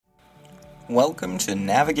Welcome to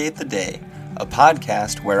Navigate the Day, a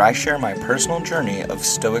podcast where I share my personal journey of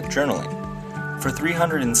Stoic journaling. For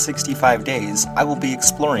 365 days, I will be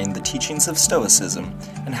exploring the teachings of Stoicism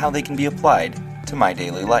and how they can be applied to my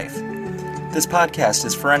daily life. This podcast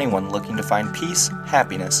is for anyone looking to find peace,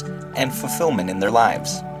 happiness, and fulfillment in their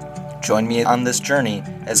lives. Join me on this journey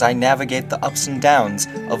as I navigate the ups and downs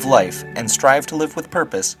of life and strive to live with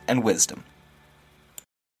purpose and wisdom.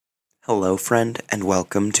 Hello, friend, and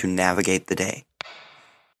welcome to Navigate the Day.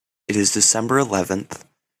 It is December 11th,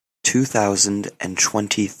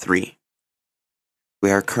 2023.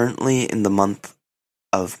 We are currently in the month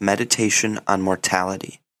of meditation on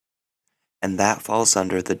mortality, and that falls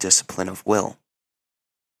under the discipline of will.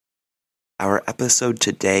 Our episode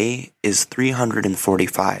today is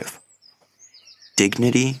 345,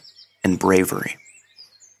 Dignity and Bravery.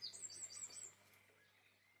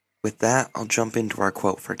 With that, I'll jump into our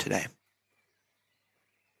quote for today.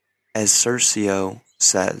 As Circio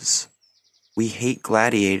says, "We hate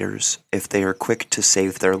gladiators if they are quick to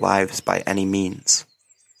save their lives by any means.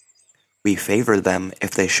 We favor them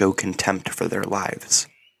if they show contempt for their lives."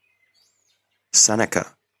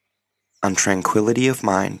 Seneca, on Tranquility of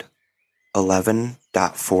Mind,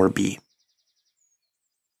 11.4b.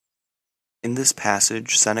 In this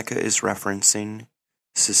passage, Seneca is referencing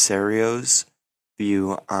Cicero's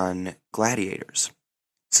view on gladiators.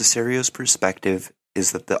 Cicero's perspective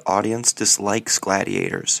is that the audience dislikes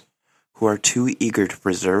gladiators who are too eager to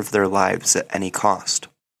preserve their lives at any cost,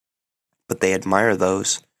 but they admire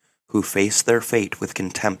those who face their fate with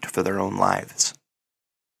contempt for their own lives.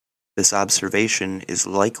 This observation is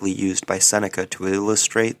likely used by Seneca to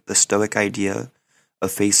illustrate the Stoic idea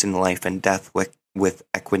of facing life and death with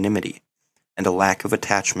equanimity and a lack of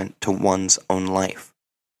attachment to one's own life,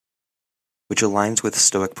 which aligns with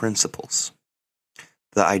Stoic principles.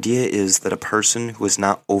 The idea is that a person who is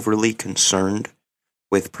not overly concerned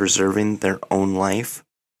with preserving their own life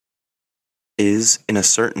is, in a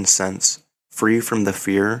certain sense, free from the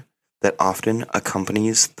fear that often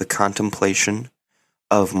accompanies the contemplation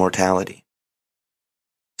of mortality.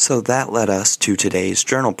 So that led us to today's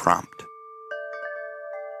journal prompt.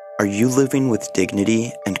 Are you living with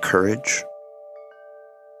dignity and courage?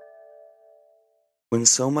 When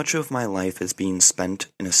so much of my life is being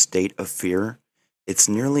spent in a state of fear, it's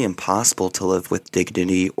nearly impossible to live with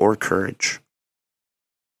dignity or courage.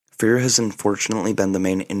 Fear has unfortunately been the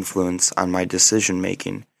main influence on my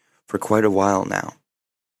decision-making for quite a while now.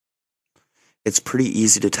 It's pretty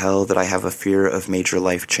easy to tell that I have a fear of major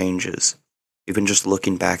life changes. Even just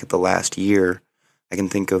looking back at the last year, I can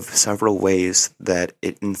think of several ways that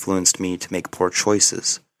it influenced me to make poor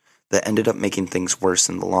choices that ended up making things worse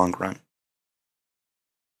in the long run.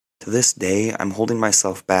 To this day, I'm holding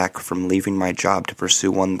myself back from leaving my job to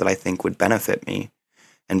pursue one that I think would benefit me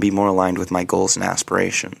and be more aligned with my goals and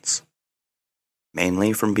aspirations.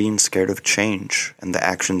 Mainly from being scared of change and the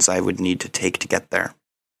actions I would need to take to get there.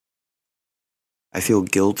 I feel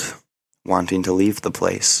guilt wanting to leave the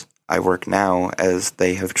place I work now as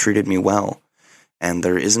they have treated me well, and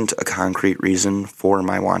there isn't a concrete reason for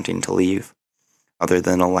my wanting to leave, other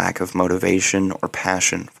than a lack of motivation or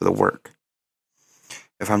passion for the work.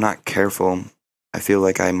 If I'm not careful, I feel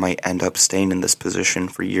like I might end up staying in this position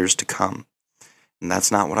for years to come, and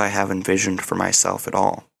that's not what I have envisioned for myself at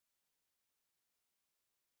all.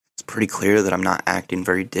 It's pretty clear that I'm not acting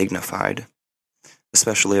very dignified.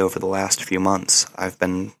 Especially over the last few months, I've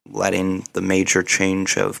been letting the major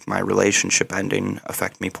change of my relationship ending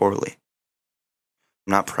affect me poorly.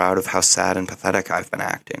 I'm not proud of how sad and pathetic I've been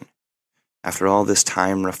acting. After all this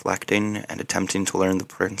time reflecting and attempting to learn the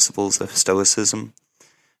principles of Stoicism,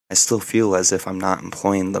 I still feel as if I'm not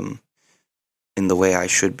employing them in the way I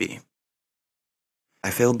should be.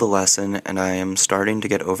 I failed the lesson, and I am starting to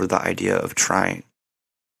get over the idea of trying.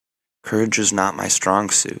 Courage is not my strong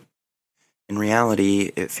suit. In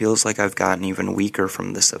reality, it feels like I've gotten even weaker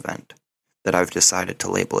from this event that I've decided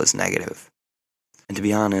to label as negative. And to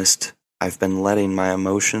be honest, I've been letting my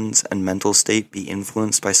emotions and mental state be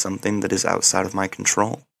influenced by something that is outside of my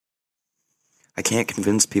control. I can't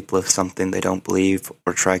convince people of something they don't believe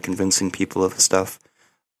or try convincing people of stuff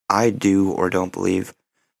I do or don't believe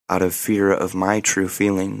out of fear of my true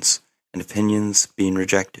feelings and opinions being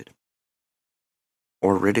rejected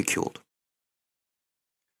or ridiculed.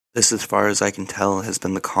 This, as far as I can tell, has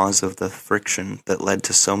been the cause of the friction that led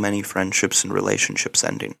to so many friendships and relationships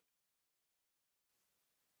ending.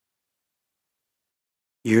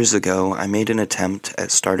 Years ago, I made an attempt at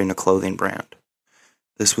starting a clothing brand.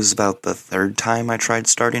 This was about the third time I tried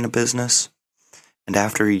starting a business, and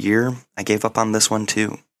after a year, I gave up on this one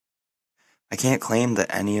too. I can't claim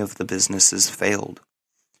that any of the businesses failed.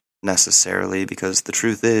 necessarily, because the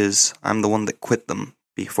truth is, I'm the one that quit them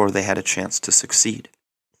before they had a chance to succeed.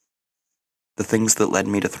 The things that led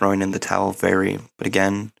me to throwing in the towel vary, but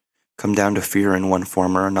again, come down to fear in one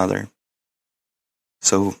form or another.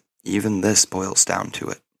 So even this boils down to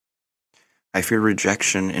it. I fear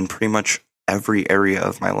rejection in pretty much every area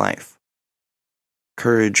of my life.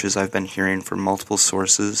 Courage, as I've been hearing from multiple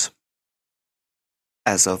sources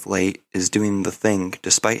as of late, is doing the thing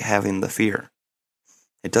despite having the fear.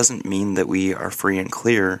 It doesn't mean that we are free and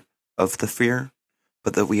clear of the fear,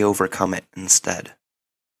 but that we overcome it instead.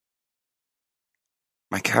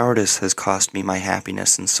 My cowardice has cost me my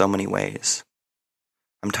happiness in so many ways.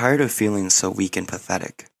 I'm tired of feeling so weak and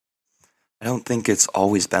pathetic. I don't think it's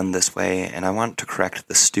always been this way, and I want to correct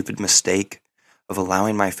the stupid mistake of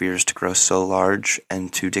allowing my fears to grow so large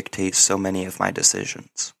and to dictate so many of my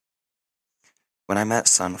decisions. When I met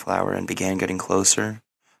Sunflower and began getting closer,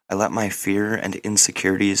 I let my fear and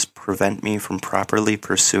insecurities prevent me from properly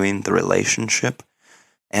pursuing the relationship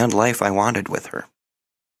and life I wanted with her.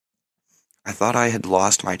 I thought I had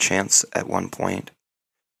lost my chance at one point,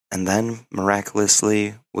 and then,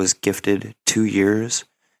 miraculously, was gifted 2 years,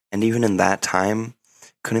 and even in that time,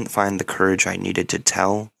 couldn't find the courage I needed to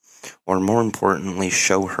tell, or more importantly,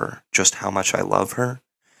 show her just how much I love her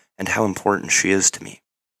and how important she is to me.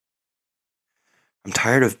 I'm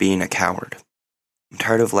tired of being a coward. I'm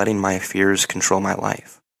tired of letting my fears control my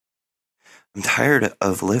life. I'm tired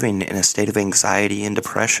of living in a state of anxiety and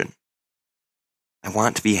depression. I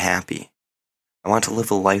want to be happy. I want to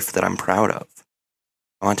live a life that I'm proud of.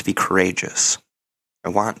 I want to be courageous. I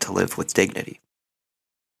want to live with dignity.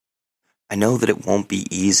 I know that it won't be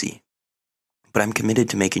easy, but I'm committed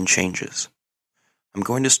to making changes. I'm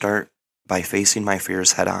going to start by facing my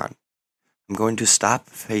fears head on. I'm going to stop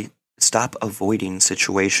avoiding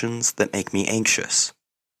situations that make me anxious.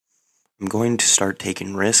 I'm going to start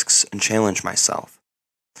taking risks and challenge myself.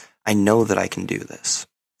 I know that I can do this.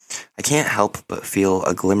 I can't help but feel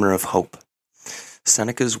a glimmer of hope.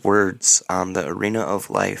 Seneca's words on the arena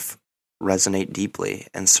of life resonate deeply,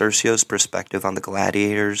 and Cercio's perspective on the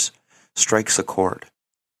gladiators strikes a chord.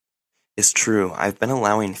 It's true, I've been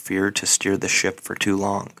allowing fear to steer the ship for too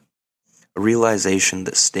long, a realization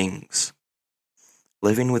that stings.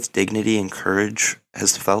 Living with dignity and courage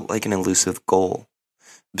has felt like an elusive goal,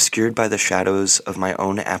 obscured by the shadows of my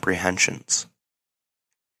own apprehensions.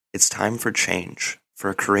 It's time for change,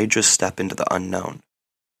 for a courageous step into the unknown.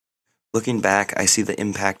 Looking back, I see the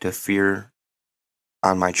impact of fear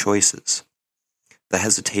on my choices, the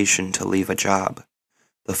hesitation to leave a job,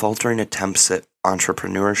 the faltering attempts at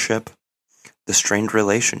entrepreneurship, the strained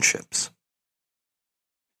relationships.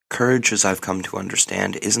 Courage, as I've come to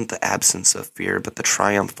understand, isn't the absence of fear, but the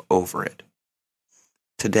triumph over it.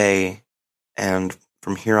 Today, and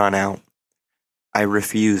from here on out, I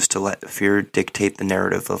refuse to let fear dictate the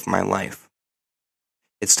narrative of my life.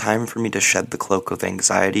 It's time for me to shed the cloak of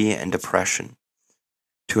anxiety and depression,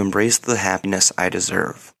 to embrace the happiness I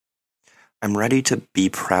deserve. I'm ready to be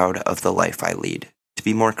proud of the life I lead, to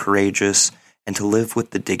be more courageous, and to live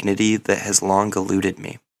with the dignity that has long eluded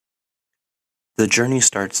me. The journey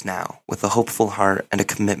starts now, with a hopeful heart and a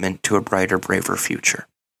commitment to a brighter, braver future.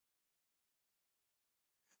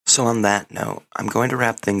 So on that note, I'm going to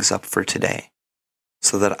wrap things up for today,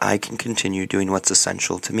 so that I can continue doing what's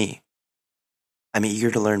essential to me. I'm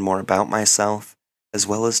eager to learn more about myself, as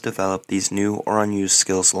well as develop these new or unused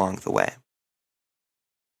skills along the way.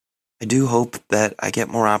 I do hope that I get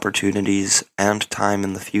more opportunities and time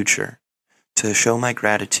in the future to show my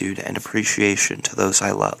gratitude and appreciation to those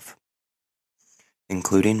I love,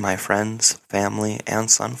 including my friends, family,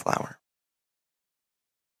 and Sunflower.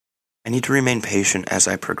 I need to remain patient as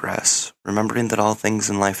I progress, remembering that all things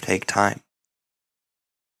in life take time.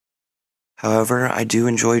 However, I do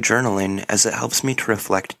enjoy journaling as it helps me to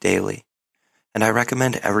reflect daily, and I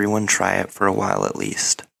recommend everyone try it for a while at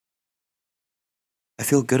least. I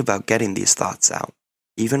feel good about getting these thoughts out,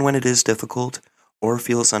 even when it is difficult or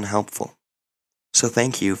feels unhelpful. So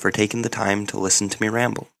thank you for taking the time to listen to me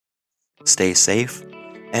ramble. Stay safe,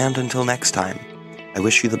 and until next time, I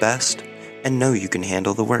wish you the best and know you can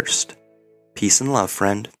handle the worst. Peace and love,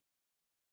 friend.